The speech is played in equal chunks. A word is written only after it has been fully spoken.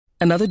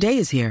Another day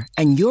is here,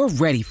 and you're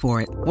ready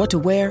for it. What to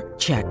wear?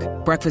 Check.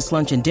 Breakfast,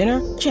 lunch, and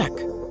dinner? Check.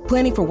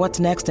 Planning for what's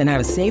next and how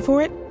to save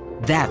for it?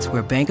 That's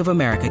where Bank of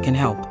America can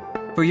help.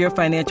 For your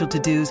financial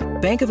to-dos,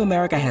 Bank of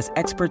America has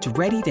experts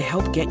ready to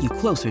help get you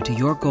closer to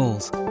your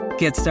goals.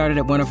 Get started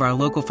at one of our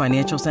local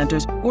financial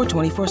centers or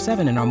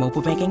 24/7 in our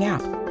mobile banking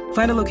app.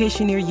 Find a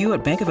location near you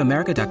at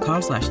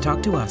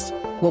bankofamerica.com/talktous.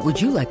 What would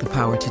you like the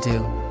power to do?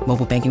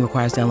 Mobile banking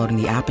requires downloading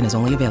the app and is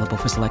only available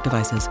for select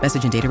devices.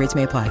 Message and data rates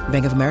may apply.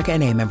 Bank of America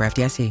N.A., member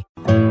FDIC.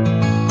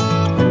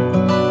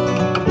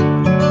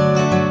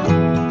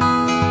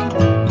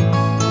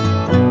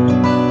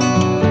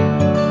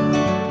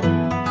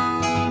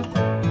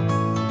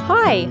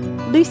 Hi,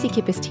 Lucy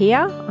Kippist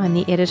here. I'm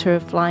the editor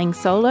of Flying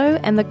Solo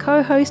and the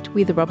co-host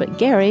with Robert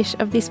Gerish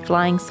of this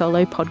Flying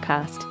Solo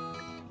podcast.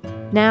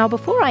 Now,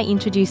 before I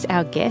introduce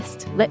our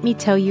guest, let me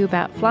tell you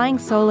about Flying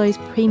Solo's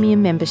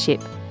premium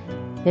membership.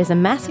 There's a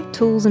massive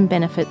tools and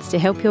benefits to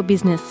help your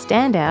business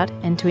stand out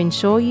and to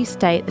ensure you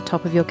stay at the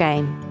top of your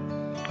game.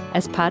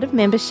 As part of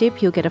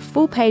membership, you'll get a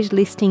full-page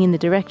listing in the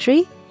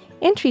directory,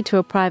 entry to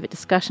a private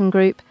discussion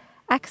group,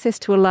 access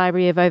to a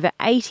library of over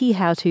 80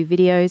 how-to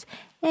videos,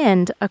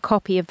 and a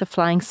copy of the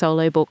Flying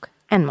Solo book,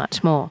 and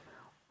much more,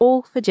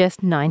 all for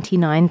just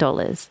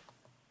 $99.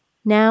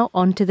 Now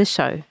on to the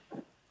show.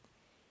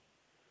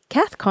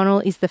 Kath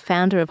Connell is the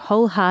founder of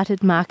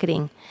Wholehearted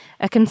Marketing,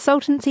 a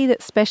consultancy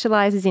that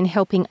specialises in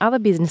helping other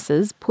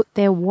businesses put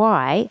their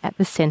why at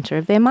the centre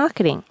of their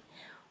marketing.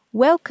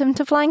 Welcome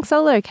to Flying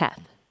Solo,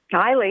 Kath.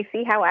 Hi,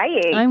 Lucy. How are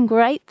you? I'm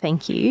great,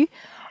 thank you.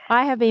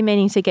 I have been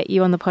meaning to get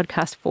you on the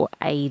podcast for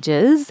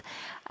ages.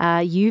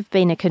 You've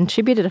been a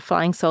contributor to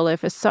Flying Solo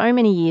for so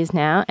many years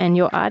now, and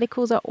your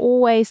articles are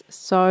always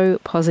so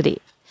positive.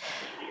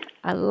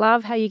 I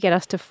love how you get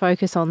us to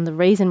focus on the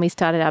reason we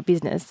started our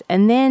business,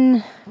 and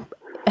then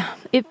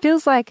it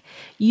feels like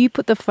you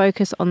put the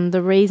focus on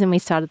the reason we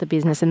started the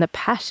business and the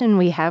passion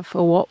we have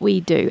for what we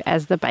do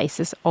as the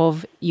basis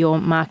of your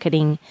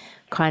marketing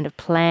kind of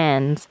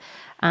plans.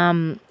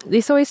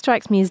 This always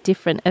strikes me as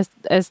different as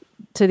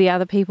to the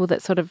other people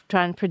that sort of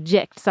try and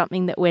project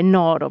something that we're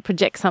not or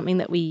project something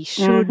that we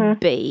should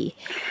be.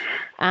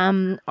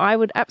 I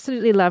would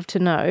absolutely love to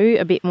know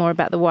a bit more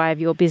about the why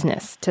of your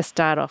business to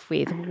start off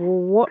with.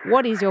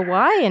 What is your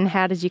why and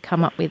how did you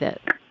come up with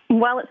it?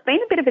 Well, it's been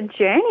a bit of a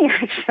journey,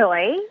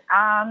 actually.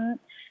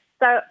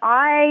 So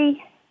I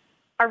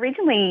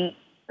originally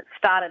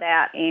started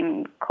out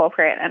in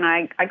corporate and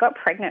I got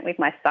pregnant with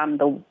my son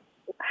the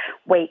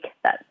week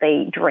that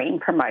the dream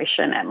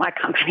promotion at my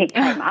company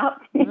came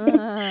up. So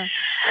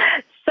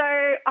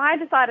I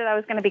decided I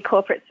was going to be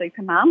corporate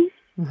super mum.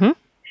 Mm-hmm.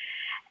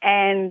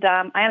 And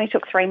I only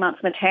took 3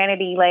 months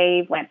maternity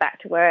leave, went back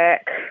to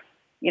work,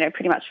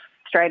 pretty much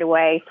straight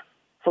away,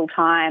 full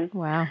time.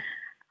 Wow.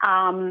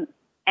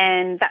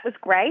 And that was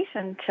great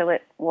until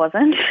it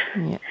wasn't.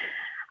 Yeah.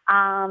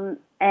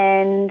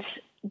 And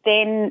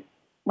then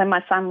when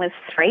my son was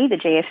 3, the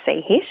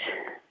GFC hit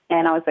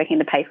and I was working in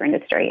the paper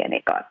industry and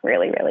it got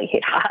really, really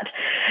hit hard.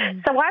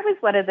 So I was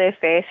one of the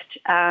first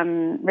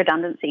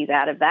redundancies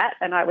out of that,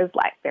 and I was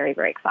very,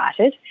 very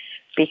excited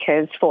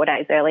because 4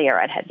 days earlier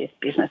I'd had this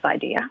business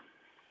idea.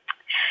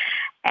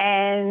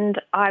 And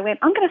I went,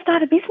 I'm going to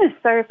start a business.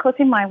 So, of course,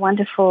 in my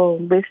wonderful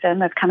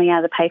wisdom of coming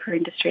out of the paper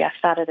industry, I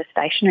started a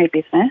stationery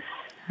business.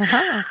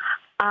 Uh-huh.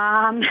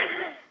 And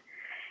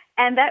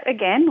that,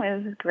 again,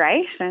 was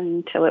great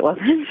until it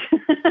wasn't.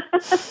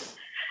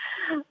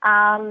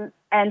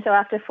 And so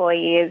after 4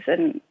 years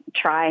and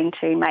trying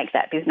to make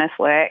that business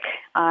work,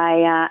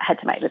 I had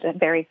to make a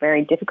very,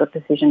 very difficult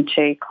decision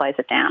to close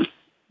it down.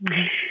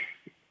 Mm-hmm.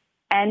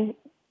 And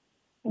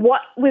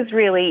what was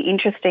really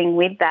interesting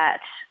with that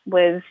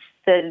was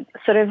the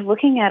sort of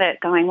looking at it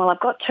going, well,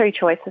 I've got 2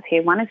 choices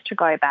here. One is to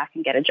go back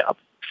and get a job.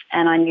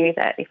 And I knew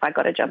that if I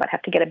got a job, I'd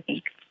have to get a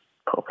big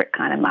corporate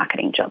kind of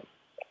marketing job.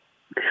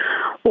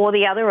 Or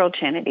the other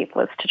alternative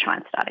was to try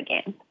and start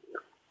again.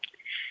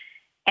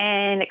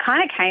 And it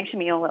kind of came to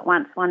me all at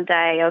once. One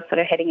day I was sort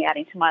of heading out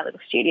into my little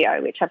studio,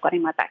 which I've got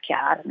in my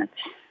backyard, and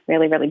it's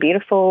really, really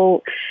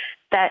beautiful,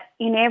 that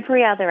in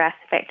every other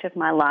aspect of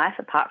my life,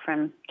 apart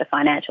from the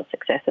financial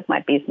success of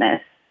my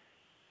business,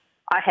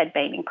 I had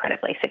been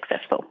incredibly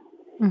successful.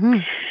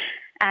 Mm-hmm.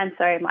 And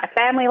so my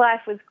family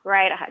life was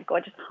great. I had a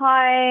gorgeous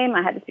home.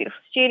 I had this beautiful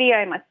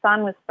studio. My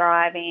son was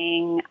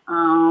thriving.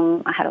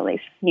 I had all these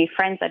new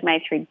friends I'd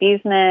made through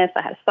business.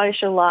 I had a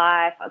social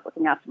life. I was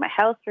looking after my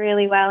health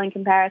really well in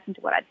comparison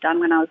to what I'd done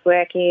when I was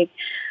working.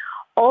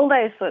 All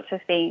those sorts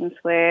of things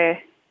were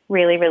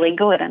really, really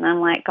good. And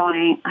I'm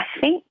going, I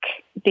think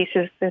this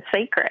is the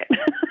secret.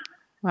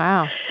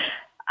 Wow.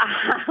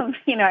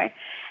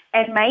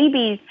 And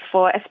maybe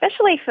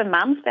especially for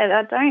mums, that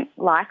I don't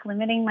like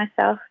limiting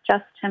myself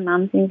just to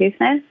mums in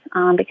business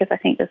because I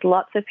think there's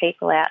lots of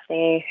people out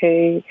there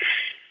who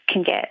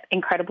can get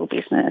incredible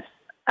business,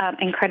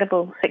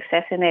 incredible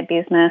success in their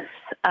business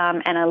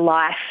and a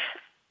life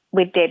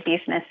with their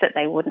business that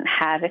they wouldn't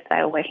have if they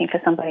were working for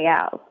somebody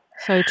else.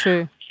 So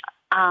true.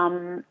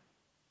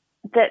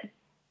 That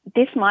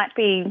this might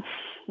be,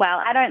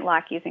 well, I don't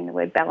like using the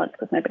word balance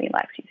because nobody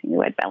likes using the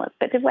word balance,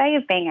 it's a way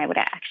of being able to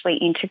actually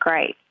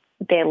integrate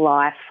their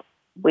life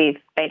with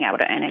being able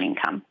to earn an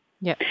income.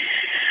 Yep.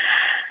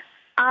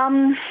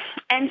 And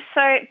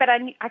so, but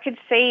I could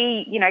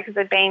see, because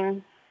I've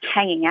been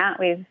hanging out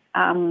with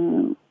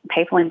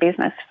people in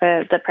business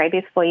for the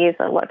previous 4 years,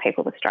 a lot of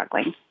people were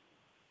struggling.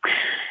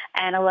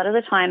 And a lot of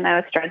the time they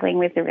were struggling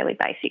with the really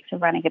basics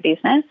of running a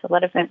business. A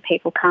lot of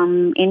people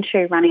come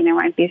into running their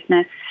own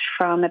business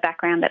from a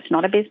background that's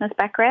not a business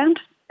background.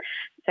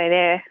 So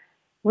they're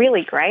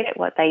really great at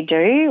what they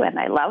do and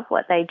they love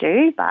what they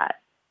do, but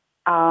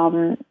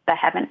they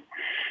haven't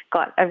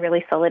got a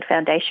really solid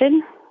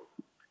foundation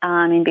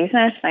in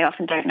business. They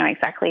often don't know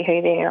exactly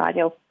who their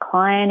ideal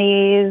client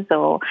is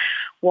or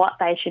what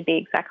they should be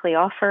exactly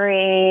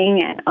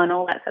offering and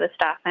all that sort of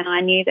stuff. And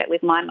I knew that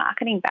with my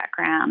marketing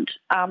background,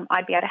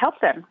 I'd be able to help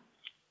them.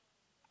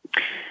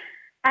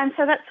 And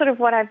so that's sort of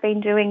what I've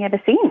been doing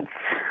ever since.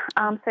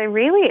 So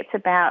really it's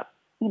about,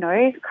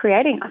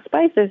 creating, I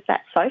suppose there's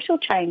that social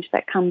change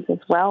that comes as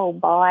well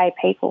by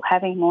people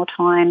having more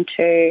time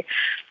to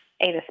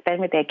either spend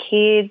with their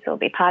kids or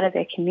be part of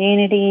their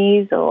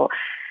communities or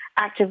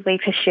actively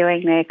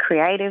pursuing their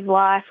creative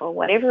life or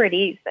whatever it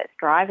is that's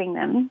driving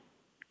them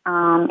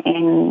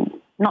in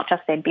not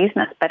just their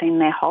business but in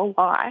their whole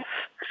life,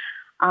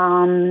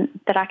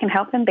 that I can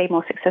help them be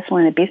more successful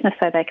in a business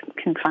so they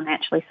can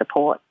financially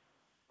support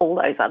all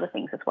those other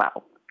things as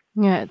well.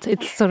 Yeah,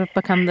 it's sort of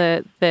become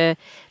the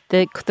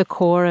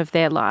core of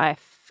their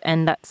life,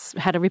 and that's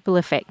had a ripple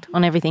effect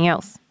on everything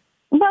else.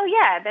 Well,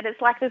 yeah, but it's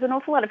like there's an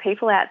awful lot of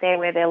people out there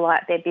where their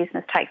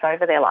business takes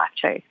over their life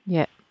too.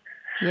 Yeah.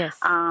 Yes.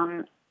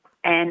 And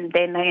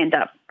then they end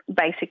up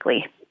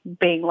basically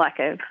being like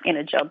in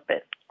a job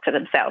but for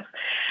themselves.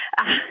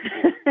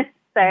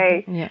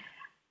 So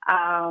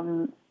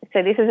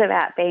this is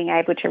about being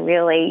able to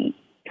really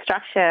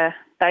structure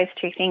those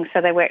two things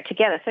so they work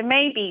together. So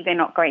maybe they're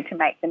not going to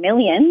make the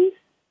millions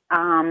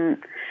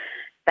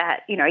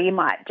that, you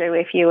might do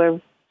if you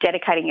were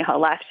dedicating your whole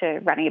life to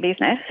running a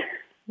business.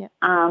 Yeah.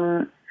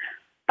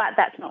 But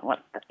that's not what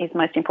is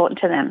most important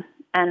to them.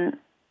 And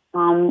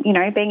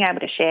being able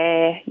to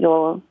share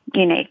your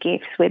unique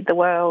gifts with the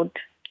world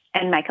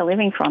and make a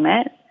living from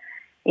it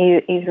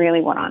is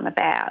really what I'm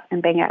about,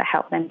 and being able to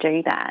help them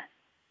do that.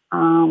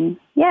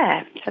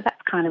 So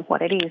that's kind of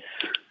what it is.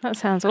 That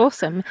sounds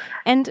awesome.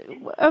 And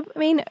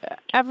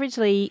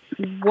averagely,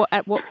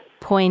 at what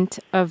point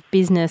of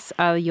business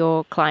are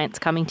your clients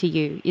coming to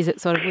you? Is it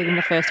sort of within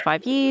the first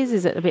 5 years?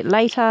 Is it a bit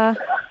later?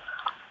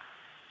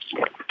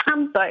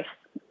 Both.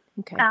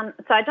 Okay.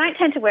 So I don't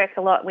tend to work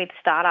a lot with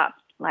startups,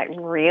 like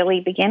really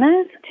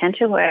beginners. I tend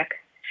to work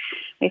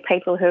with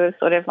people who are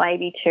sort of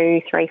maybe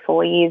 2, 3,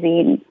 4 years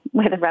in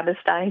where the rubber's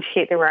starting to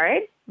hit the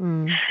road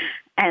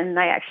and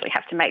they actually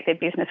have to make their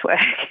business work.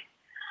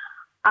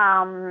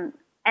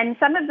 And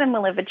some of them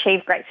will have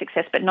achieved great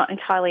success, but not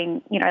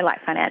entirely,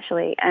 like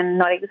financially, and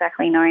not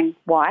exactly knowing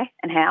why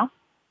and how.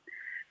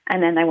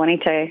 And then they're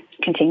wanting to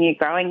continue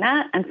growing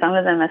that. And some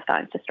of them are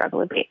starting to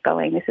struggle a bit,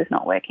 going, this is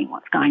not working,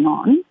 what's going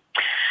on?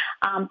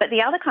 But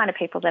the other kind of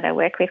people that I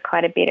work with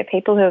quite a bit are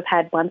people who have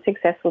had one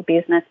successful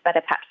business but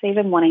are perhaps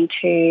even wanting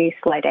to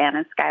slow down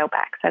and scale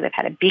back. So they've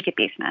had a bigger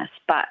business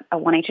but are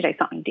wanting to do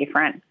something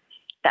different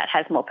that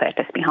has more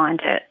purpose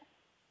behind it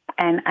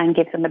and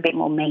gives them a bit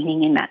more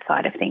meaning in that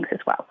side of things as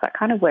well. So I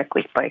kind of work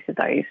with both of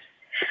those.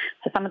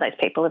 So some of those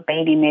people have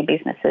been in their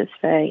businesses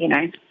for,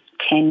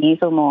 10 years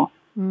or more.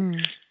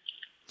 Mm.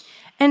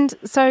 And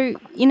so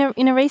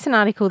in a recent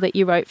article that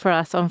you wrote for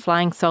us on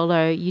Flying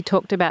Solo, you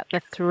talked about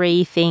the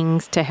 3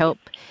 things to help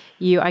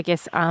you, I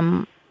guess,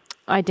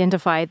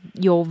 identify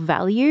your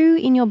value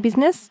in your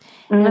business.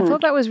 And I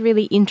thought that was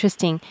really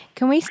interesting.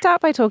 Can we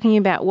start by talking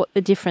about what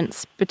the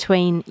difference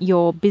between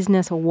your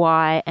business or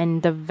why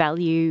and the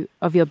value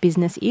of your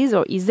business is,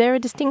 or is there a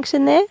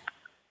distinction there?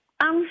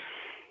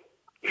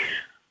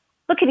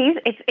 Look, it is.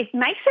 It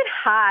makes it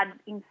hard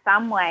in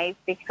some ways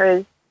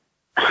because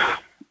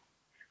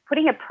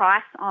putting a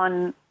price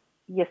on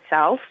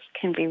yourself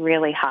can be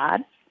really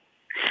hard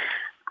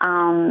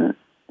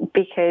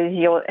because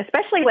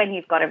especially when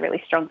you've got a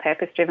really strong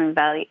purpose-driven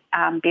value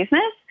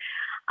business,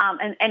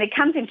 and it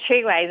comes in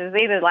 2 ways. It's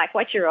either like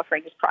what you're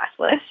offering is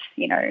priceless,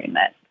 in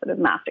that sort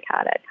of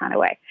MasterCard kind of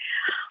way.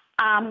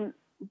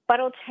 But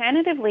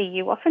alternatively,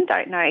 you often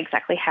don't know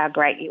exactly how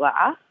great you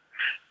are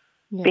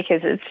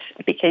because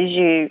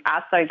you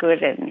are so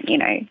good and,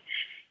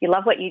 you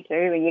love what you do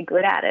and you're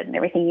good at it and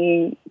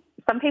everything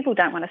some people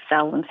don't want to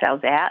sell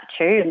themselves out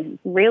too. And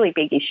it's a really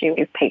big issue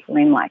with people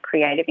in like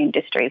creative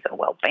industries or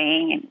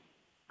well-being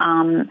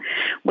and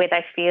where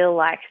they feel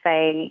like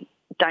they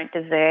don't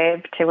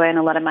deserve to earn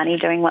a lot of money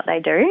doing what they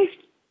do.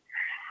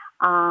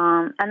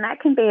 And that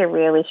can be a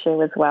real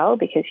issue as well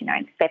because,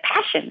 it's their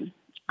passion.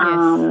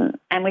 Yes.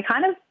 And we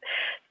kind of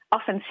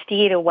often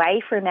steered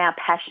away from our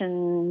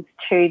passions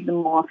to the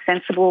more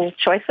sensible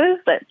choices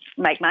that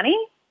make money.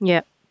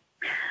 Yeah.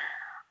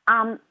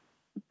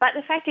 But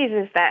the fact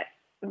is that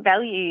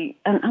value,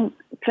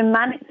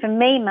 for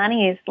me,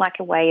 money is like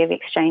a way of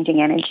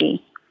exchanging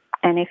energy.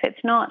 And if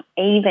it's not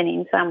even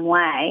in some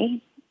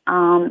way,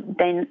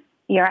 then,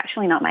 you're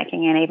actually not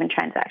making an even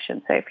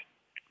transaction. So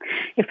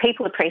if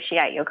people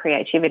appreciate your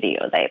creativity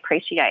or they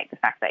appreciate the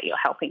fact that you're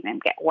helping them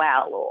get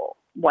well or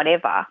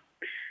whatever,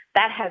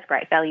 that has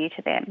great value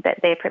to them, that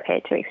they're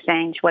prepared to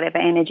exchange whatever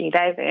energy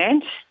they've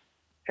earned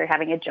through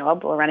having a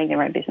job or running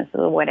their own business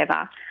or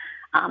whatever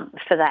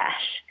for that.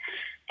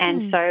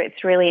 And so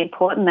it's really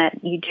important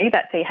that you do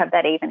that so you have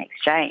that even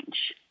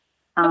exchange.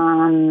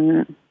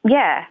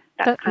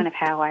 That's kind of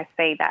how I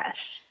see that.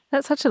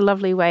 That's such a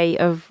lovely way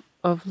of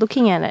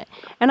looking at it.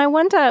 And I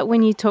wonder,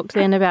 when you talked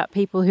then about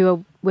people who are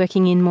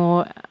working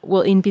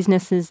in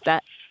businesses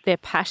that they're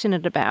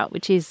passionate about,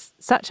 which is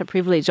such a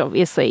privilege,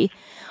 obviously,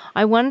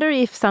 I wonder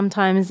if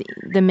sometimes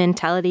the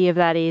mentality of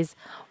that is,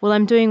 well,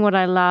 I'm doing what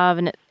I love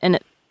and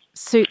it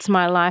suits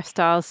my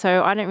lifestyle,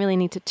 so I don't really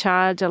need to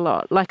charge a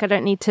lot. Like, I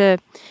don't need to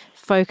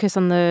focus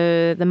on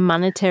the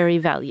monetary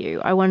value.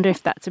 I wonder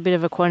if that's a bit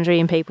of a quandary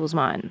in people's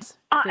minds.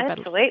 Oh,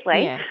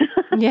 absolutely. Yeah.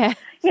 Yeah.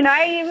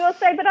 You will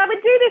say, but I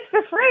would do this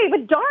for free,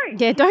 but don't.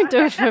 Yeah, don't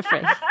do it for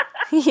free.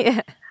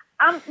 Yeah.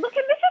 Look, and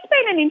this has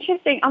been an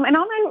interesting, and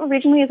I'm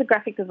originally as a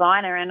graphic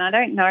designer, and I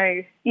don't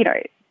know,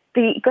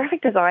 the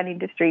graphic design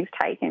industry's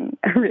taken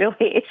a real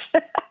hit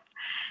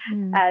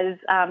as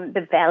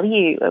the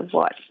value of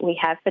what we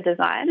have for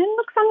design. And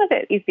look, some of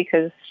it is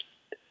because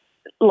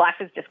life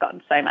has just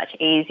gotten so much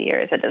easier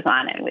as a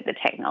designer with the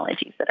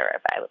technologies that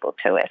are available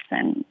to us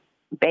and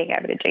being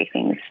able to do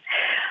things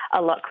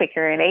a lot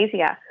quicker and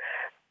easier.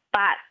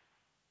 But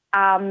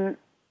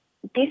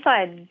this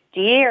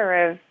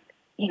idea of,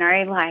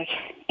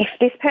 if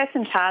this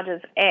person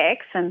charges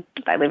X and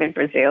they live in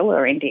Brazil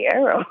or India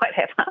or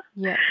whatever,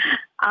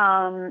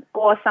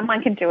 or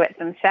someone can do it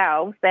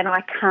themselves, then I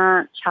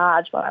can't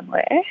charge what I'm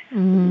worth.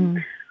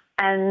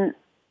 And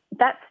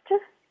that's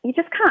just, you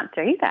just can't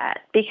do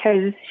that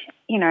because,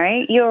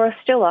 you're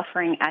still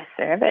offering a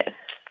service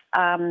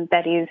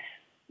that is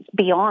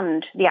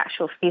beyond the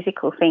actual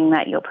physical thing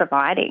that you're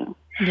providing.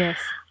 Yes.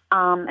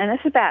 And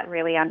it's about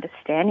really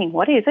understanding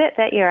what is it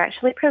that you're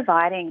actually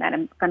providing that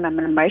from an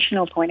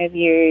emotional point of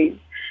view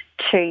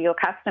to your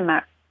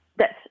customer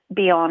that's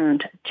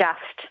beyond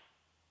just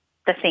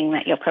the thing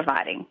that you're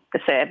providing, the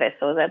service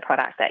or the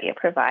product that you're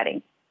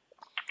providing.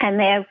 And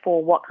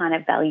therefore, what kind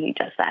of value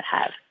does that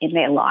have in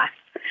their life?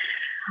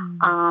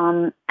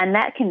 And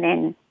that can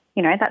then,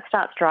 that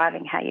starts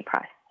driving how you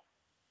price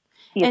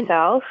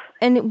yourself.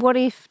 And what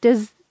if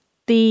I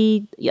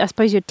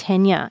suppose your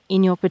tenure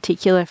in your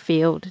particular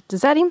field,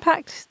 does that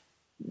impact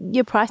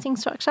your pricing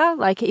structure?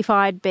 Like if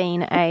I'd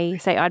been a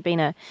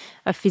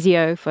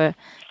physio for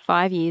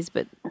 5 years,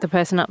 but the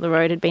person up the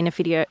road had been a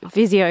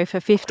physio for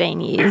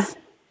 15 years.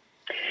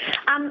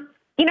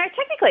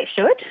 Technically it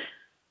should,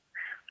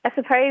 I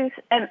suppose.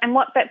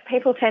 But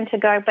people tend to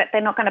go, but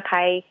they're not going to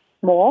pay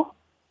more.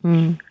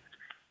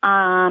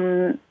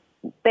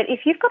 But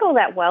if you've got all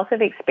that wealth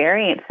of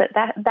experience,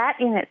 that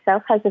in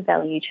itself has a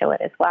value to it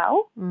as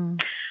well.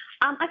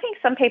 I think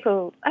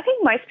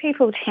most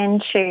people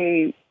tend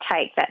to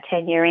take that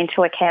tenure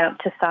into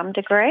account to some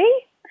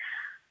degree.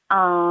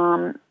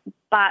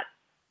 But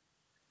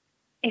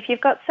if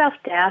you've got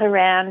self-doubt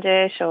around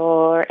it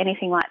or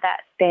anything like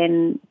that,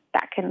 then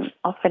that can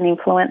often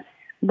influence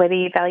whether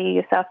you value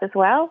yourself as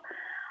well.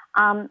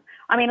 I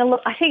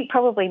think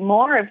probably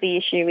more of the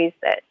issue is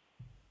that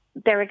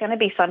there are going to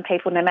be some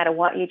people, no matter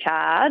what you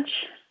charge,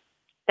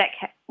 that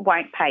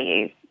won't pay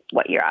you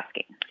what you're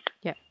asking.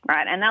 Yeah.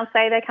 Right. And they'll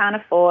say they can't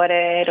afford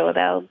it or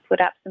they'll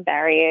put up some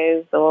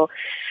barriers or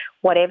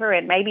whatever,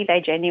 and maybe they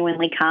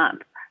genuinely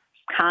can't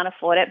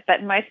afford it,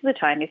 but most of the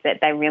time is that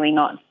they're really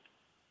not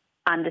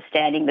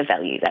understanding the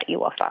value that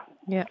you offer.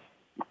 Yeah.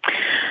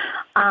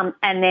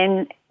 And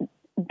then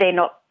they're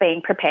not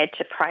being prepared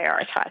to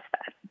prioritise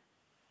that.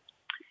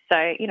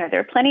 So, there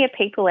are plenty of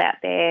people out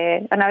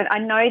there, and I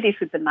know this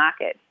with the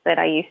markets that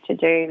I used to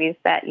do, is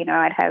that,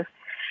 I'd have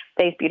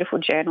these beautiful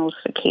journals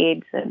for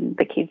kids and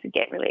the kids would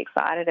get really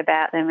excited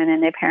about them and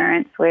then their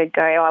parents would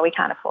go, oh, we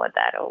can't afford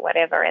that or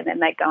whatever, and then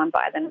they'd go and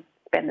buy them,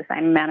 spend the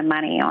same amount of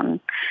money on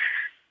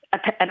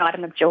an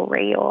item of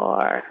jewellery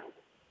or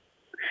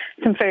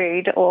some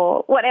food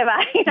or whatever,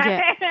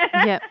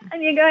 Yeah.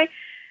 And you're going,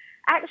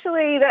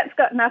 actually, that's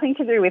got nothing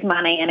to do with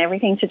money and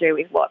everything to do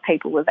with what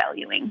people were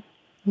valuing.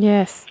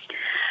 Yes.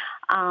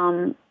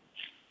 So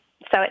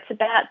it's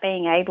about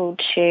being able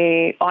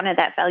to honour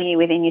that value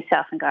within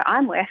yourself and go,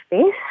 I'm worth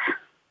this.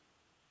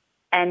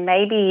 And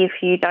maybe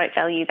if you don't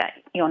value that,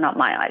 you're not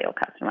my ideal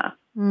customer.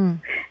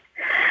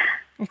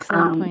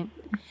 Excellent point.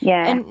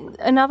 Yeah. And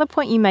another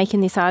point you make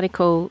in this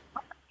article,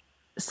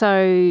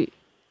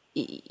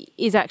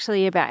 is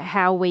actually about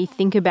how we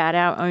think about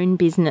our own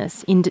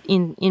business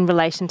in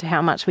relation to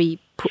how much we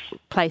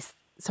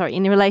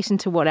in relation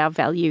to what our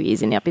value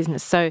is in our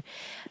business. So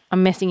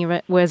I'm messing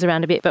your words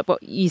around a bit, but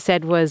what you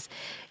said was,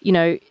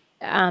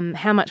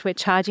 how much we're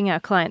charging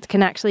our clients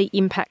can actually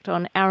impact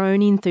on our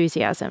own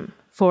enthusiasm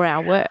for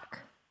our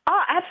work.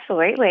 Oh,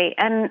 absolutely.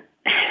 And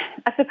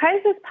I suppose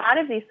as part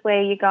of this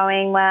where you're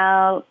going,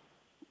 well,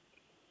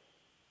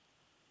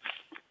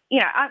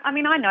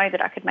 I know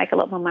that I could make a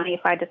lot more money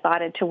if I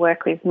decided to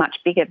work with much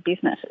bigger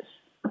businesses,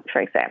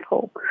 for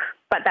example,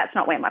 but that's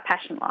not where my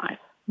passion lies.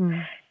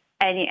 Mm.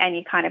 And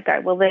you kind of go,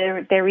 well,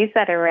 there is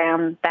that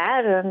around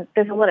that, and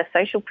there's a lot of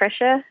social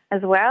pressure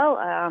as well.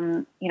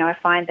 I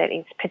find that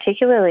it's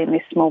particularly in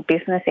this small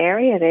business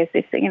area, there's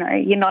this,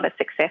 you're not a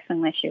success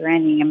unless you're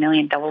earning $1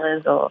 million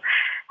or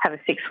have a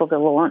 6-figure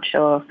launch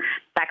or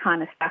that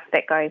kind of stuff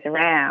that goes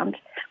around.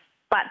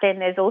 But then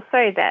there's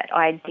also that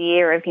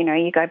idea of,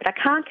 you go, but I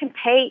can't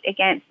compete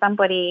against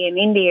somebody in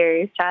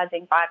India who's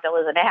charging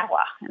 $5 an hour.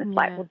 And it's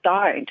like, well,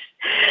 don't.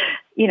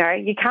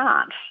 You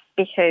can't,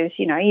 because,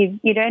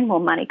 you'd earn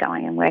more money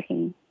going and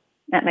working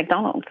at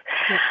McDonald's.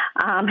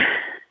 Yeah.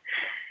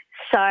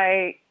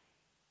 So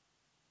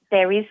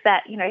there is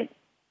that,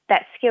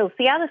 that skills.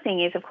 The other thing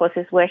is, of course,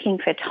 is working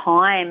for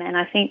time. And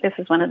I think this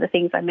is one of the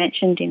things I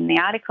mentioned in the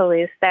article,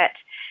 is that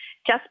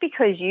just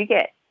because you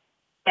get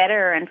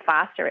better and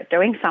faster at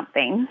doing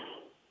something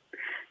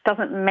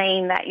doesn't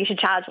mean that you should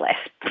charge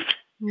less.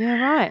 Yeah,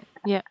 right.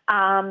 Yeah.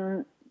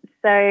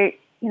 So,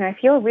 if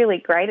you're really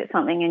great at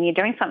something and you're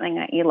doing something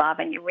that you love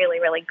and you're really,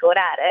 really good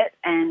at it,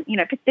 and,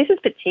 this is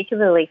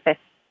particularly for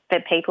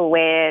people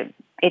where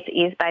it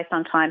is based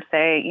on time, so,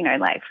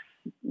 like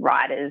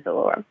writers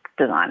or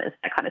designers,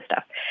 that kind of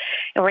stuff,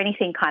 or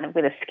anything kind of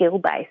with a skill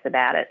base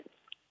about it.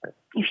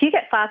 If you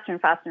get faster and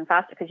faster and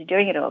faster because you're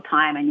doing it all the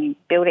time and you're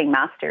building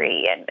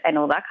mastery and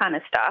all that kind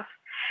of stuff,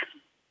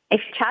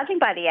 if you're charging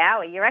by the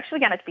hour, you're actually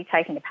going to be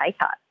taking a pay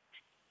cut.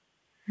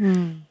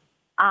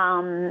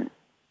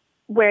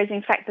 Whereas,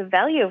 in fact, the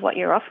value of what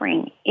you're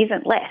offering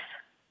isn't less.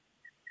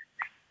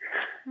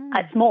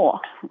 It's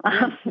more.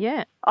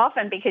 Yeah.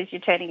 Often because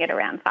you're turning it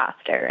around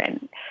faster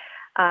and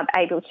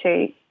able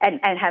to, and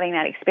having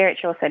that experience,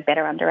 you're also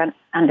better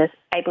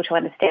able to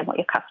understand what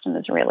your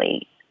customers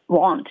really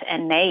want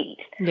and need.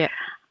 Yeah.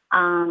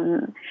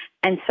 And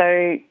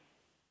so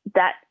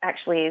that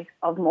actually is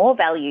of more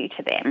value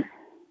to them.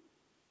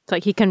 It's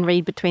like you can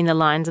read between the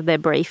lines of their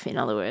brief, in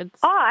other words.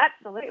 Oh,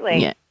 absolutely.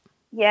 Yeah.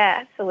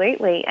 Yeah,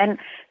 absolutely. And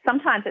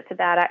sometimes it's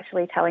about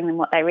actually telling them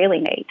what they really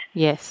need.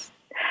 Yes.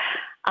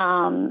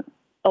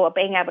 Or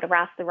being able to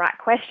ask the right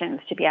questions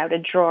to be able to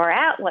draw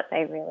out what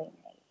they really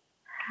need.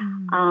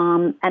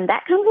 And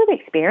that comes with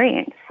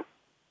experience.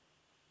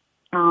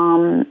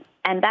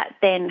 And that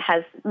then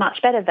has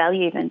much better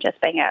value than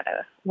just being able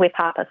to whip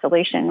up a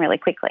solution really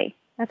quickly.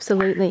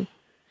 Absolutely.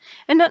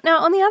 And now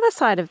on the other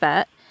side of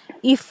that,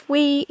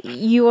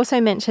 you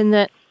also mentioned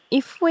that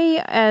if we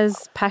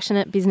as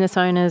passionate business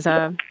owners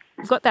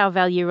we've got our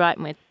value right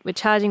and we're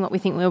charging what we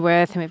think we're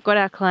worth and we've got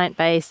our client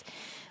base,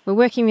 we're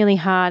working really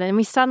hard and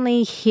we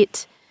suddenly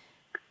hit,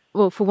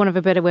 well, for want of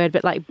a better word,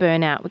 but like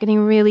burnout. We're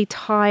getting really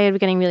tired, we're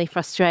getting really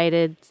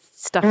frustrated,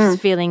 stuff's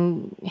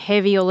feeling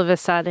heavy all of a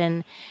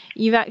sudden.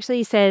 You've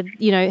actually said,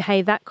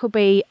 hey, that could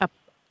be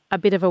a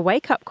bit of a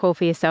wake-up call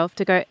for yourself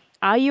to go,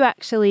 are you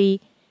actually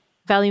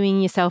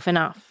valuing yourself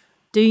enough?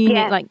 Do you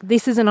need,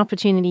 this is an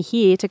opportunity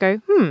here to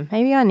go,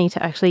 maybe I need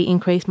to actually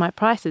increase my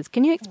prices.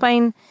 Can you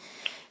explain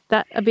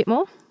that a bit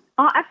more?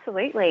 Oh,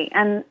 absolutely.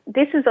 And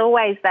this is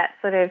always that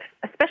sort of,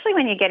 especially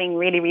when you're getting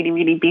really, really,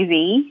 really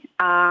busy,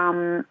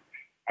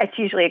 it's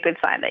usually a good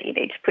sign that you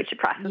need to put your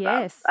prices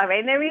up. I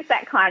mean, there is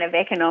that kind of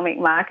economic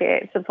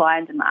market, supply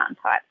and demand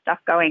type stuff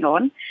going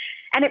on.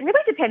 And it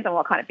really depends on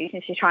what kind of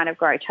business you're trying to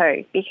grow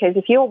too, because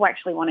if you're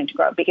actually wanting to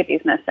grow a bigger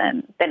business,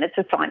 then it's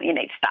a sign that you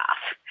need staff,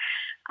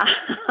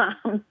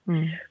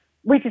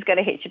 which is going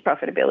to hit your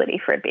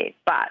profitability for a bit,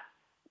 but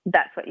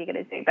that's what you're going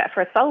to do. But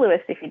for a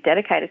soloist, if you're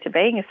dedicated to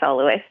being a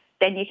soloist,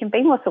 then you can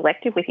be more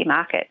selective with your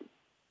market.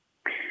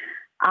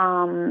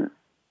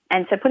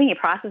 And so putting your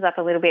prices up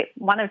a little bit,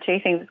 one of two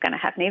things is going to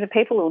happen. Either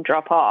people will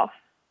drop off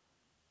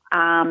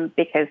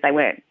because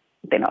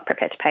they're not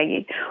prepared to pay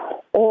you,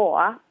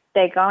 or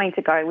they're going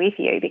to go with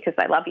you because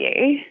they love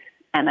you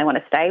and they want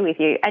to stay with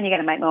you, and you're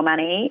going to make more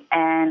money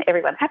and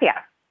everyone's happier.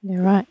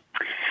 You're right.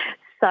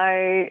 So,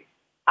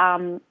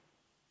 and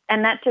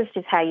that just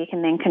is how you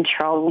can then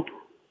control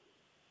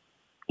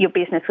your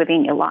business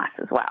within your life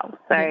as well.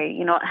 So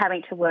you're not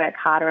having to work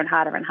harder and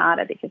harder and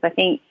harder, because I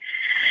think,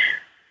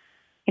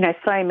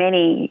 so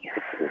many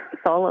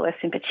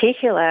soloists in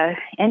particular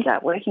end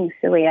up working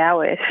silly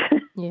hours.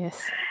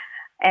 Yes.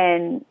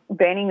 And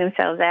burning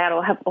themselves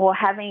out, or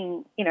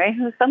having,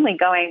 suddenly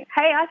going,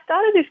 hey, I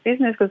started this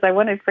business because I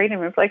wanted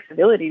freedom and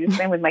flexibility to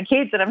spend with my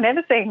kids, and I'm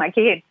never seeing my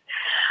kids.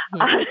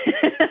 Yeah.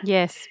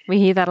 Yes, we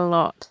hear that a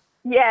lot.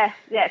 Yeah,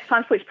 it's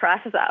time to push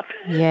prices up.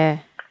 Yeah.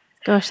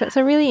 Gosh, that's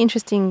a really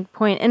interesting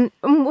point. And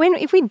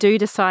if we do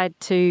decide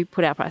to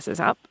put our prices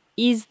up,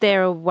 is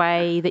there a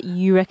way that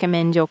you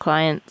recommend your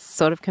clients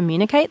sort of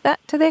communicate that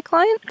to their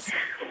clients? Is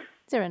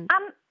there Yeah,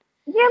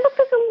 look,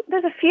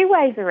 there's a few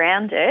ways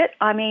around it.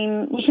 I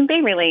mean, you can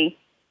be really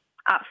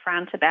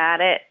upfront about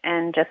it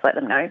and just let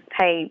them know,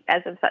 hey,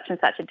 as of such and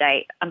such a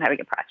date, I'm having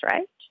a price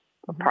rise,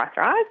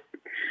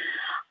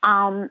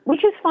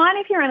 which is fine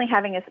if you're only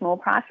having a small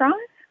price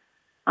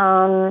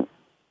rise.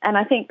 And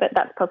I think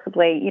that's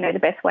possibly, the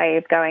best way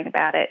of going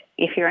about it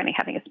if you're only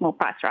having a small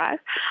price rise.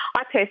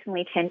 I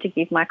personally tend to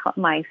give my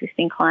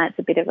existing clients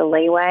a bit of a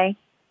leeway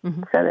so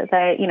that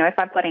they, if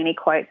I've got any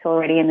quotes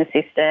already in the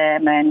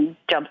system and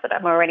jobs that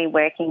I'm already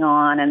working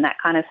on and that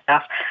kind of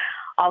stuff,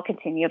 I'll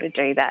continue to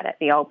do that at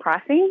the old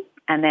pricing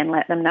and then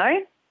let them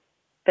know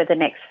for the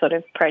next sort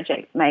of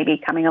project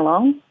maybe coming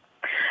along.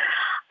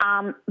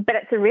 But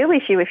it's a real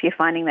issue if you're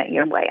finding that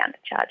you're way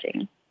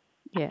undercharging.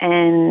 Yeah.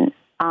 And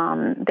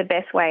the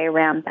best way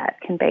around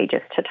that can be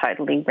just to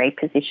totally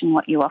reposition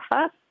what you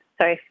offer.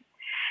 So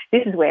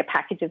this is where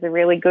packages are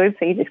really good.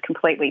 So you just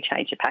completely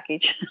change your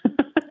package.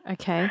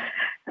 Okay.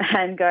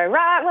 And go,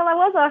 right, well, I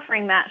was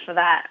offering that for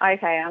that.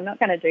 Okay, I'm not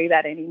going to do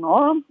that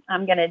anymore.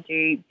 I'm going to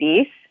do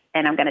this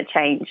and I'm going to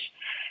change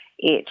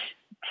it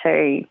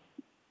to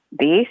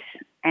this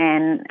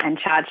and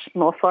charge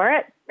more for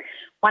it.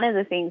 One of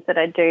the things that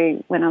I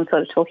do when I'm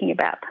sort of talking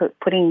about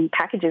putting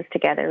packages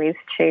together is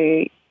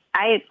to,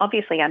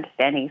 obviously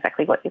understanding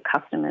exactly what your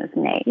customers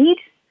need,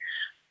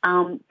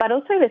 but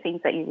also the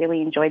things that you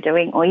really enjoy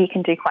doing or you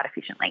can do quite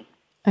efficiently.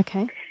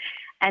 Okay.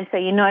 And so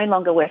you're no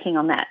longer working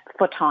on that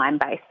for time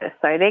basis.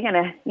 So they're going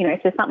to,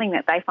 if there's something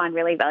that they find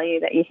really value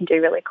that you can do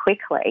really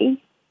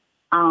quickly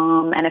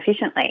and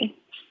efficiently,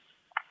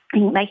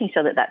 making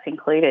sure that that's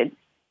included,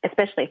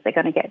 especially if they're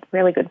going to get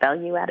really good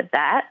value out of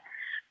that,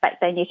 but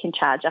then you can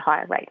charge a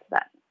higher rate for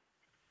that.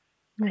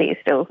 Mm. So you're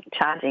still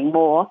charging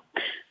more,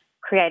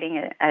 creating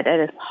it at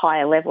a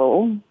higher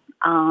level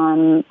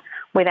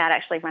without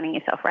actually running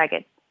yourself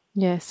ragged.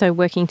 Yeah, so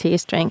working to your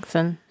strengths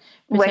and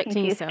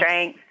protecting yourself.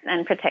 Strengths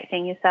and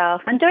protecting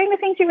yourself and doing the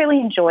things you really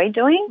enjoy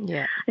doing.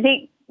 Yeah. I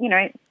think,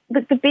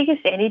 the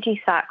biggest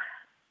energy sucks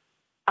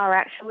are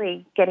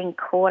actually getting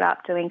caught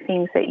up doing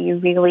things that you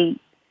really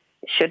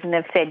shouldn't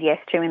have said yes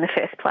to in the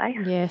first place.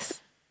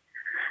 Yes.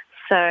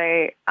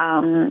 So,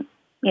 and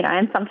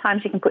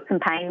sometimes you can put some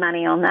pain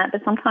money on that,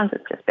 but sometimes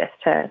it's just best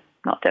to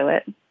not do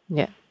it.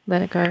 Yeah,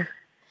 let it go.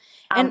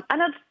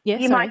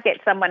 You might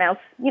get someone else,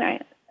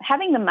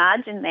 having the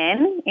margin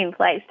then in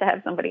place to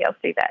have somebody else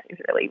do that is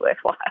really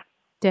worthwhile.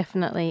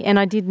 Definitely. And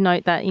I did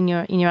note that in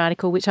your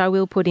article, which I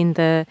will put in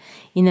the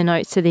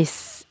notes to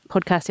this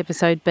podcast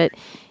episode, but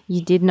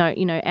you did note,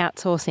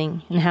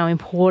 outsourcing and how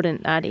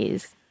important that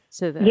is.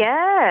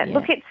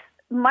 Look, it's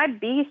my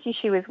biggest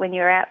issue is when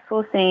you're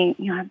outsourcing,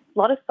 a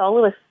lot of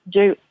soloists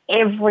do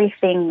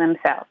everything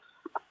themselves.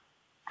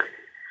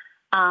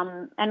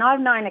 And I've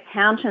known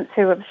accountants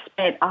who have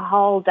spent a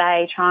whole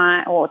day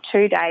or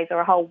 2 days or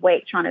a whole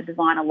week trying to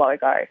design a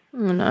logo. Oh,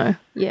 no.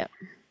 Yeah.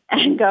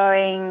 And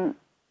going,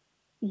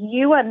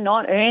 you are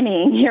not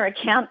earning your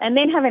account, and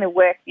then having to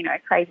work,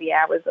 crazy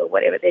hours or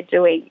whatever they're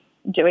doing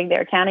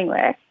their accounting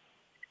work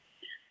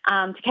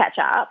to catch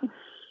up.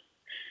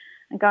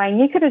 And going,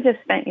 you could have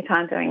just spent your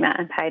time doing that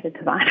and paid a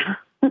designer.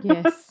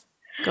 Yes.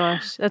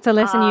 Gosh, that's a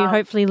lesson you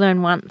hopefully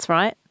learn once,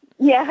 right?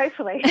 Yeah,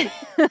 hopefully.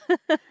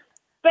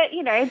 But,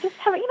 just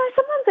having,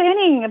 someone's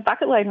earning a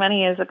bucket load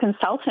money as a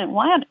consultant.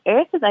 Why on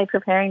earth are they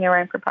preparing their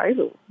own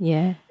proposals?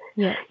 Yeah,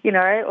 yeah.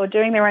 Or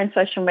doing their own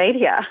social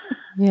media?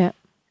 Yeah.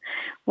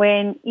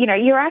 When,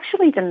 you're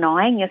actually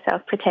denying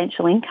yourself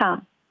potential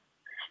income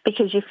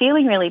because you're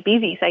feeling really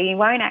busy, so you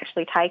won't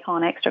actually take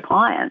on extra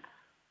clients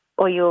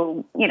or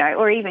you'll,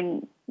 or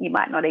even you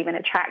might not even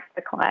attract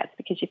the clients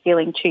because you're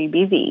feeling too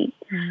busy,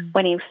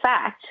 when in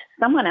fact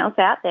someone else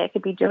out there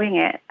could be doing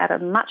it at a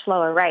much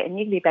lower rate and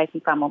you could be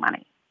making far more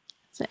money.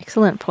 It's an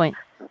excellent point.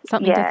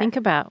 Something to think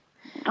about.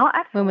 Oh,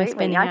 absolutely. When we're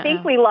spending I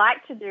think we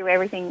like to do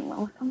everything.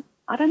 Well,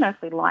 I don't know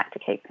if we like to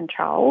keep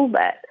control,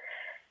 but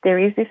there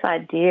is this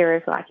idea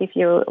of like if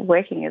you're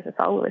working as a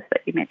soloist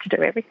that you're meant to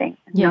do everything.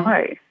 Yeah.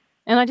 No.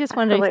 And I just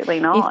wonder if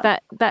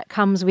that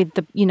comes with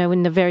the,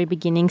 in the very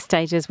beginning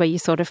stages where you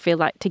sort of feel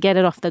like to get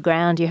it off the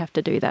ground, you have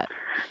to do that.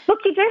 Look,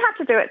 you do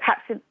have to do it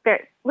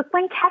perhaps. Look,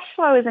 when cash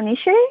flow is an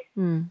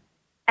issue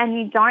and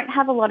you don't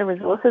have a lot of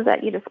resources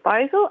at your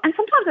disposal, and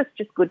sometimes it's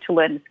just good to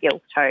learn the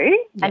skills too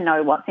and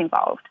know what's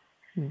involved.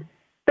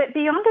 But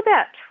beyond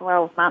about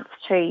 12 months,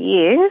 2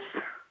 years,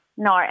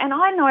 no. And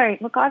I know,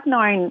 look, I've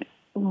known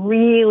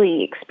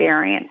really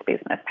experienced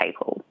business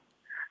people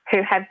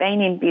who have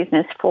been in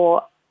business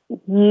for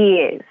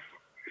years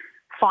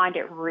find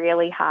it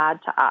really hard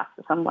to ask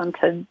for someone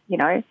to,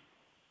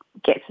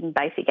 get some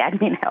basic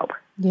admin help.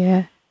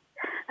 Yeah.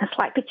 It's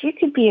like, but you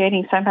could be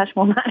earning so much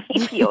more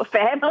money for your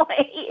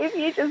family if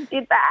you just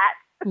did that.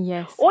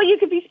 Yes. Or you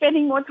could be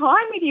spending more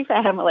time with your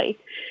family.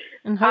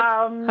 And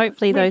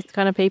hopefully those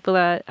kind of people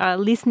are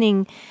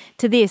listening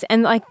to this.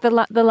 And like the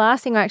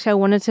last thing I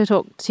wanted to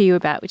talk to you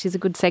about, which is a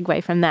good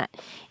segue from that,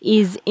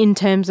 is in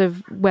terms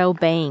of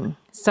well-being.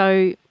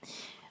 So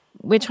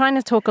we're trying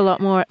to talk a lot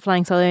more at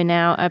Flying Solo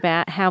now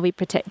about how we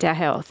protect our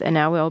health and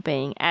our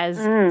well-being as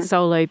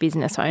solo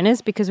business owners,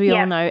 because we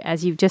all know,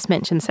 as you've just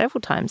mentioned several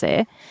times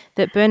there,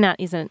 that burnout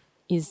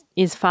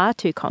is far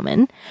too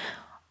common.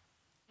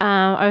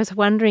 I was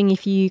wondering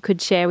if you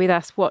could share with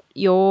us what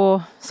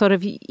your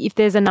if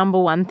there's a number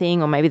one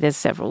thing, or maybe there's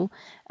several,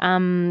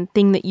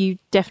 thing that you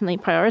definitely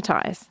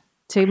prioritise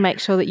to make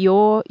sure that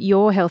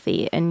you're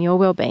healthy and your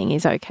well-being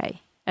is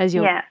okay as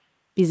you're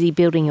busy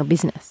building your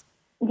business.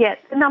 Yeah,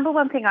 the number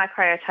one thing I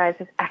prioritise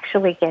is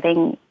actually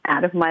getting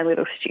out of my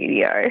little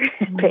studio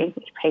and being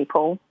with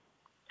people.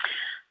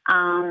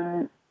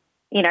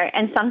 You know,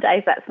 and some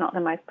days that's not the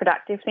most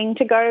productive thing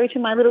to go to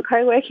my little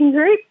co-working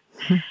group.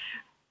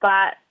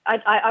 But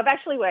I've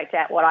actually worked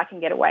out what I can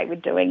get away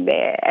with doing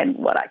there and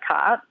what I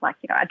can't. Like,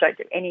 you know, I don't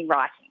do any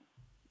writing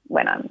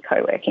when I'm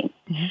co-working.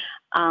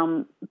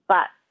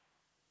 But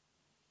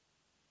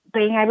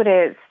being able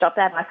to stop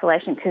that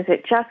isolation, because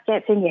it just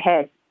gets in your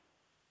head.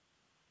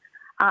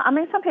 I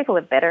mean, some people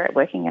are better at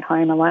working at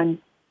home alone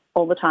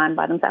all the time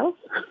by themselves.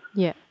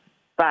 Yeah.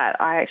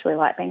 But I actually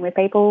like being with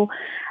people,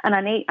 and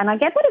I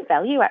get a bit of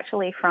value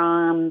actually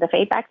from the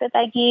feedback that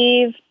they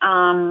give.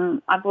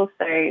 I've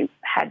also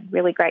had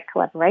really great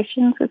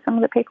collaborations with some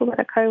of the people that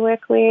I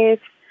co-work with.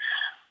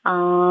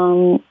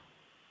 You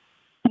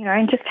know,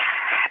 and just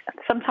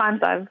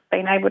sometimes I've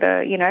been able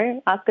to, you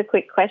know, ask a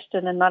quick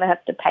question and not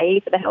have to pay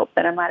for the help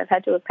that I might have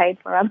had to have paid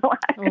for otherwise.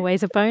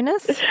 Always a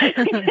bonus.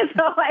 It's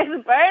always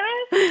a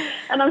bonus,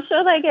 and I'm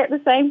sure they get the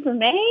same from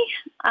me.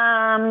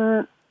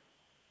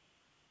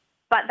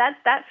 But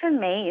that for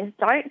me is,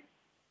 don't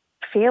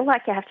feel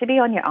like you have to be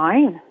on your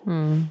own.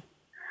 You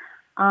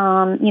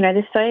know,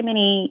 there's so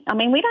many. I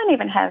mean, we don't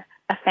even have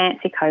a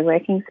fancy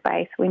co-working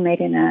space. We meet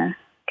in a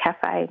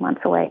cafe once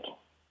a week,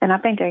 and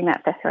I've been doing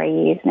that for 3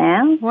 years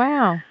now.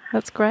 Wow,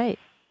 that's great.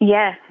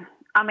 Yeah.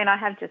 I mean, I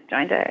have just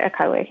joined a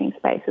co-working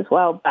space as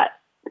well, but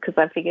because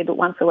I figured that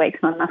once a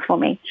week's not enough for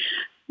me,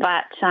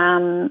 but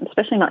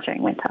especially not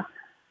during winter.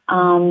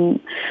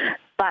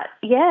 But,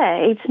 yeah,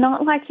 it's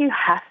not like you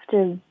have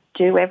to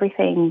do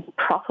everything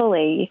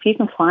properly. If you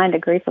can find a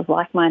group of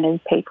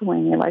like-minded people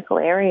in your local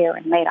area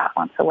and meet up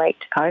once a week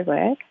to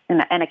co-work,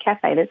 and a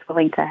cafe that's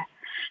willing to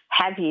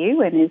have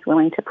you and is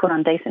willing to put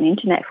on decent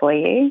internet for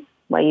you,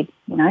 where you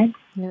know,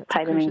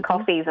 pay them in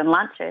coffees and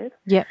lunches.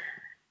 Yeah.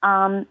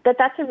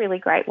 That's a really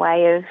great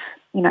way of,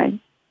 you know,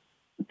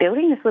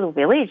 building this little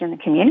village in the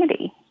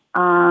community.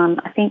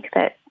 I think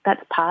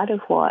that's part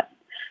of what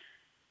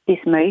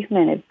this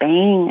movement of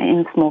being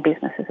in small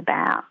business is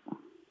about.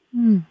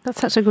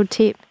 That's such a good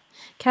tip.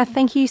 Kath,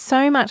 thank you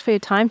so much for your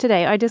time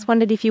today. I just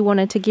wondered if you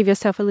wanted to give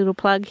yourself a little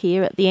plug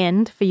here at the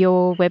end for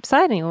your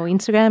website or your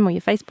Instagram or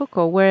your Facebook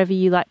or wherever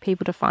you like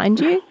people to find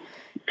you.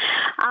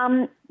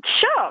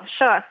 Sure.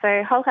 So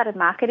Wholehearted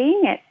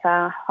Marketing, it's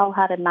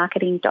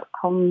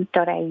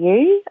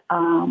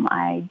wholeheartedmarketing.com.au.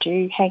 I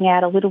do hang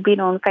out a little bit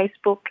on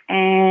Facebook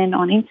and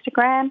on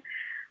Instagram.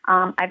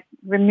 I've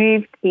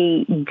removed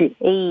the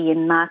E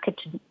in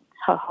marketing,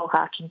 so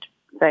Wholehearted,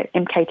 so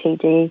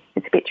MKTD.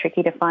 It's a bit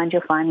tricky to find.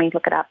 You'll find me,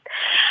 look it up.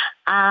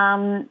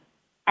 And,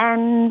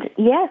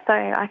 yeah, so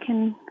I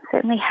can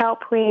certainly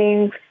help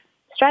with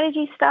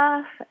strategy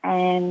stuff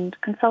and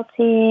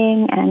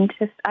consulting, and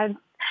just I'm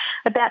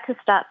about to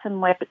start some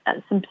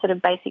sort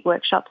of basic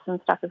workshops and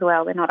stuff as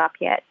well. They're not up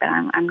yet, but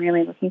I'm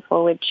really looking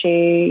forward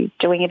to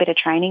doing a bit of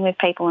training with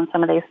people on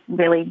some of these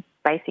really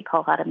basic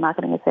wholehearted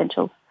marketing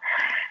essentials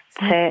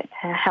to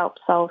help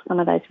solve some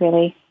of those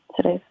really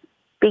sort of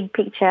big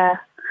picture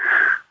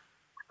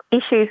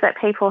issues that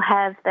people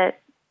have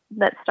that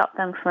stop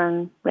them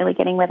from really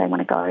getting where they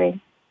want to go.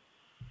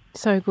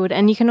 So good.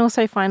 And you can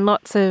also find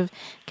lots of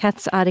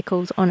Kath's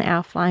articles on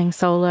our Flying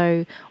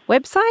Solo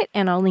website,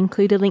 and I'll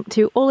include a link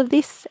to all of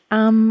this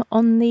on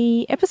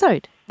the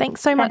episode.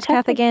 Thanks so much,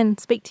 Kath, again.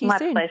 Speak to you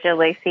soon. My pleasure,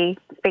 Lucy.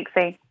 Speak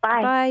soon.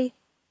 Bye. Bye.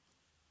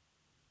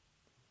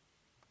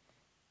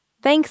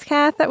 Thanks,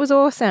 Kath. That was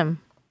awesome.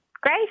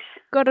 Great.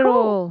 Got it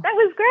all. That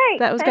was great.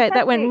 That was great.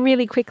 That went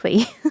really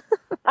quickly.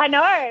 I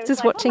know.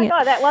 Just watching it. Oh, my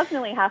God, that was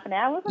nearly half an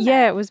hour, wasn't it?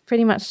 Yeah, it was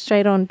pretty much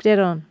straight on, dead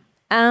on.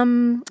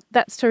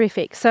 That's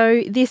terrific.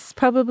 So this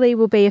probably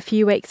will be a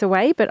few weeks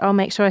away, but I'll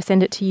make sure I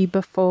send it to you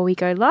before we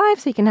go live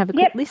so you can have a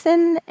quick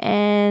listen,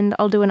 and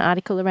I'll do an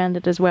article around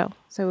it as well.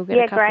 So we'll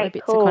get a couple of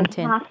bits of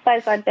content. I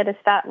suppose I'd better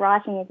start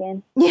writing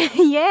again.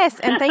 Yes,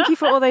 and thank you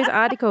for all those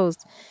articles.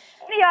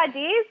 Any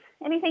ideas?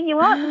 Anything you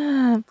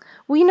want?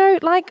 Well, you know,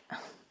 like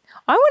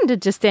I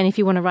wondered just then if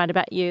you want to write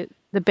about the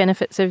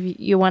benefits of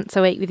your once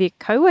a week with your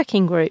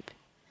co-working group.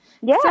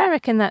 Yeah. So I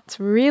reckon that's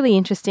really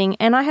interesting,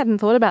 and I hadn't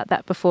thought about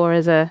that before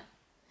as a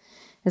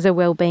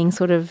well-being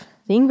sort of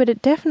thing, but it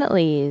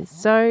definitely is.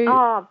 So,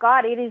 oh,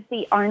 God, it is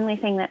the only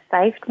thing that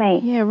saved me.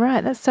 Yeah,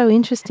 right. That's so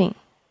interesting.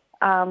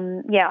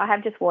 Yeah, I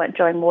have just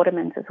joined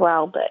Waterman's as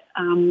well, but...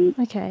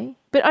 okay.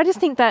 But I just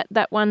think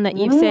that one that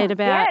you've said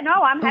about... Yeah, no,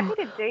 I'm happy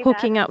to do that.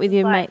 Hooking up with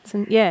your mates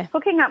and,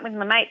 Hooking up with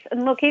my mates.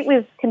 And look, it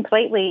was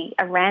completely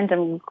a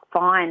random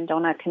find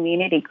on a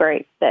community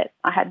group that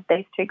I had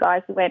these two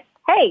guys who went,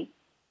 hey,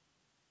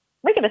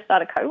 we're going to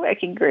start a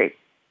co-working group.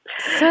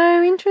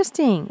 So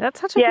interesting. That's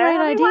such a great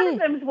idea.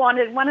 One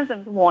of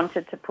them's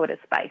wanted to put a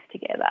space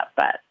together,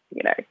 but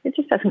you know, it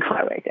just hasn't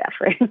quite worked out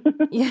for him.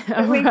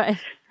 Yeah, right.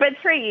 But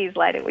 3 years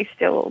later, we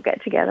still all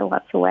get together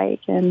once a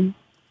week, and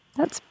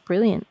that's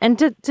brilliant. And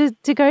to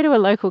go to a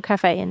local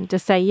cafe and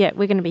just say, yeah,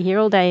 we're going to be here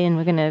all day and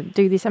we're going to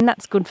do this, and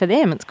that's good for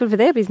them. It's good for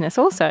their business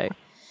also.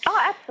 Oh,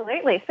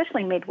 absolutely,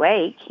 especially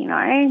midweek. You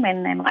know,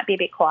 when they might be a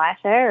bit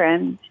quieter,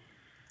 and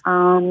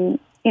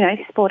you know,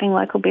 supporting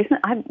local business.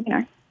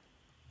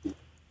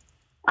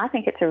 I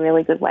think it's a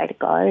really good way to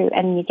go,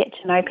 and you get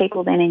to know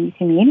people then in your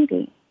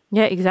community.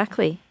 Yeah,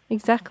 exactly.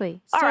 Exactly.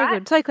 So right.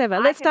 good. So clever.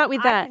 Let's start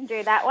with that. I can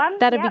do that one.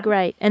 That'd be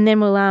great. And then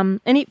we'll, and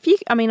if you,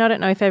 I mean, I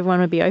don't know if everyone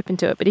would be open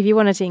to it, but if you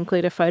wanted to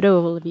include a photo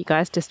of all of you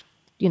guys just,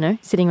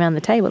 sitting around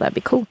the table, that'd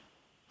be cool.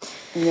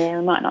 Yeah,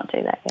 we might not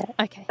do that yet.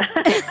 Okay.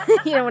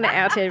 You don't want to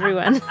out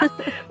everyone.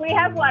 We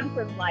have one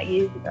from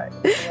years ago.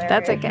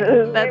 That's okay.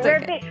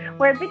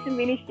 We're a bit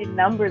diminished in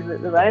numbers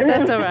at the moment.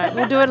 That's all right.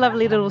 We'll do a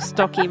lovely little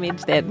stock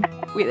image then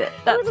with it.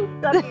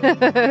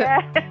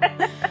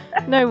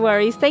 No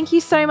worries. Thank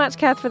you so much,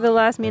 Kath, for the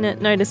last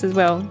minute notice as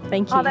well.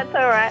 Thank you. Oh, that's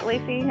all right,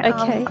 Lucy.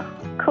 Okay.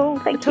 Cool.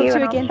 Thank you. you.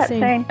 Talk to you again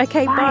soon.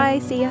 Okay, bye.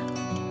 See ya.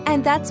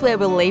 And that's where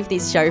we'll leave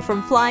this show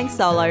from Flying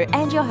Solo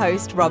and your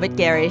host, Robert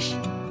Gerish.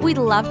 We'd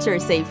love to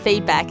receive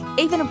feedback,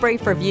 even a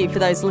brief review for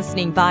those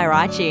listening via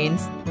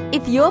iTunes.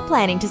 If you're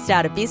planning to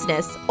start a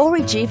business or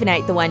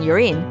rejuvenate the one you're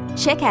in,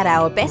 check out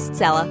our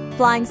bestseller,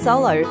 Flying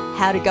Solo,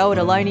 How to Go It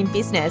Alone in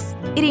Business.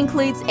 It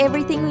includes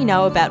everything we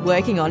know about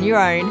working on your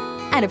own.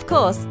 And of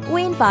course,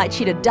 we invite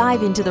you to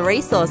dive into the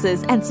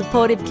resources and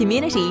supportive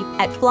community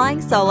at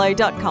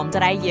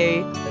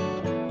flyingsolo.com.au.